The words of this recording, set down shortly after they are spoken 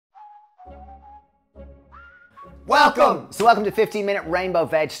Welcome! So welcome to 15-minute Rainbow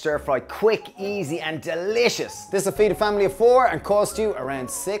Veg Stir Fry. Quick, easy and delicious. This will feed a family of 4 and cost you around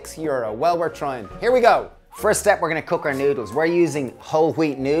 €6. Well worth trying. Here we go. First step, we're going to cook our noodles. We're using whole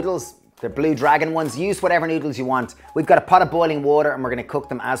wheat noodles. They're Blue Dragon ones. Use whatever noodles you want. We've got a pot of boiling water and we're going to cook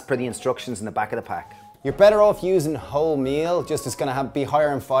them as per the instructions in the back of the pack. You're better off using wholemeal, just it's going to be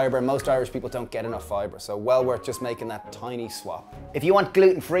higher in fibre. Most Irish people don't get enough fibre, so well worth just making that tiny swap. If you want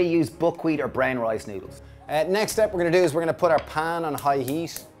gluten-free, use buckwheat or brown rice noodles. Next step we're going to do is we're going to put our pan on high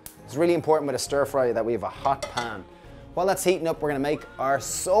heat. It's really important with a stir fry that we have a hot pan. While that's heating up, we're going to make our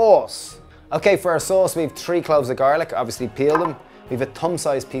sauce. Okay, for our sauce we have 3 cloves of garlic, obviously peel them. We have a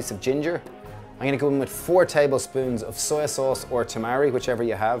thumb-sized piece of ginger. I'm going to go in with 4 tablespoons of soy sauce or tamari, whichever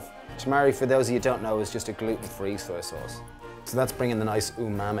you have. Tamari, for those of you who don't know, is just a gluten-free soy sauce. So that's bringing the nice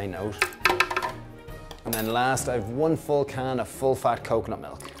umami note. And then last, I have 1 full can of full-fat coconut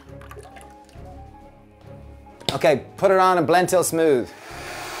milk. Okay, put it on and blend till smooth.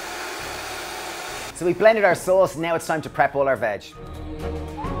 So we blended our sauce, now it's time to prep all our veg.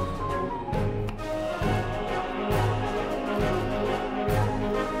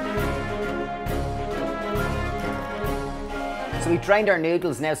 So we drained our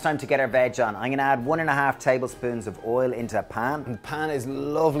noodles, now it's time to get our veg on. I'm going to add 1.5 tablespoons of oil into a pan. And the pan is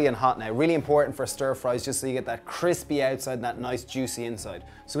lovely and hot now. Really important for stir fries, just so you get that crispy outside and that nice juicy inside.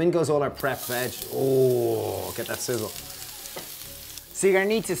 So in goes all our prepped veg. Oh, get that sizzle. So you're going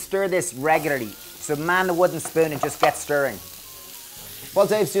to need to stir this regularly. So man the wooden spoon and just get stirring. While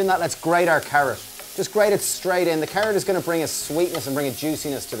Dave's doing that, let's grate our carrot. Just grate it straight in. The carrot is going to bring a sweetness and bring a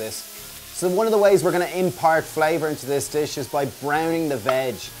juiciness to this. So one of the ways we're going to impart flavour into this dish is by browning the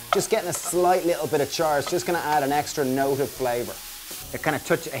veg. Just getting a slight little bit of char is just going to add an extra note of flavour. A kind of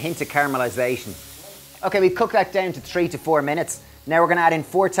touch, a hint of caramelisation. Okay, we cook that down to 3 to 4 minutes. Now we're going to add in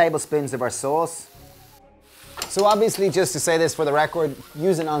 4 tablespoons of our sauce. So obviously, just to say this for the record,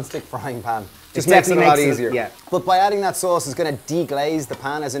 use a non-stick frying pan. Just makes it a lot easier. Yeah. But by adding that sauce, it's going to deglaze the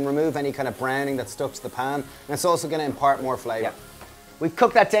pan, as in remove any kind of browning that's stuck to the pan. And it's also going to impart more flavour. Yeah. We've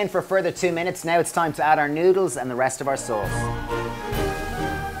cooked that down for a further 2 minutes. Now it's time to add our noodles and the rest of our sauce.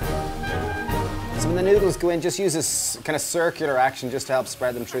 So when the noodles go in, just use this kind of circular action just to help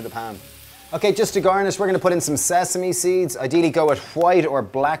spread them through the pan. Okay, just to garnish, we're going to put in some sesame seeds. Ideally go with white or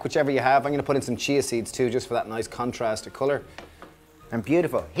black, whichever you have. I'm going to put in some chia seeds too, just for that nice contrast of colour. And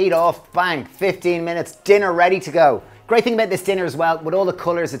beautiful. Heat off, bang, 15 minutes, dinner ready to go. Great thing about this dinner as well, with all the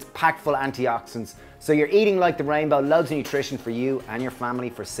colours, it's packed full of antioxidants. So you're eating like the rainbow, loads of nutrition for you and your family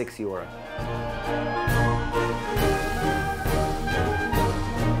for €6.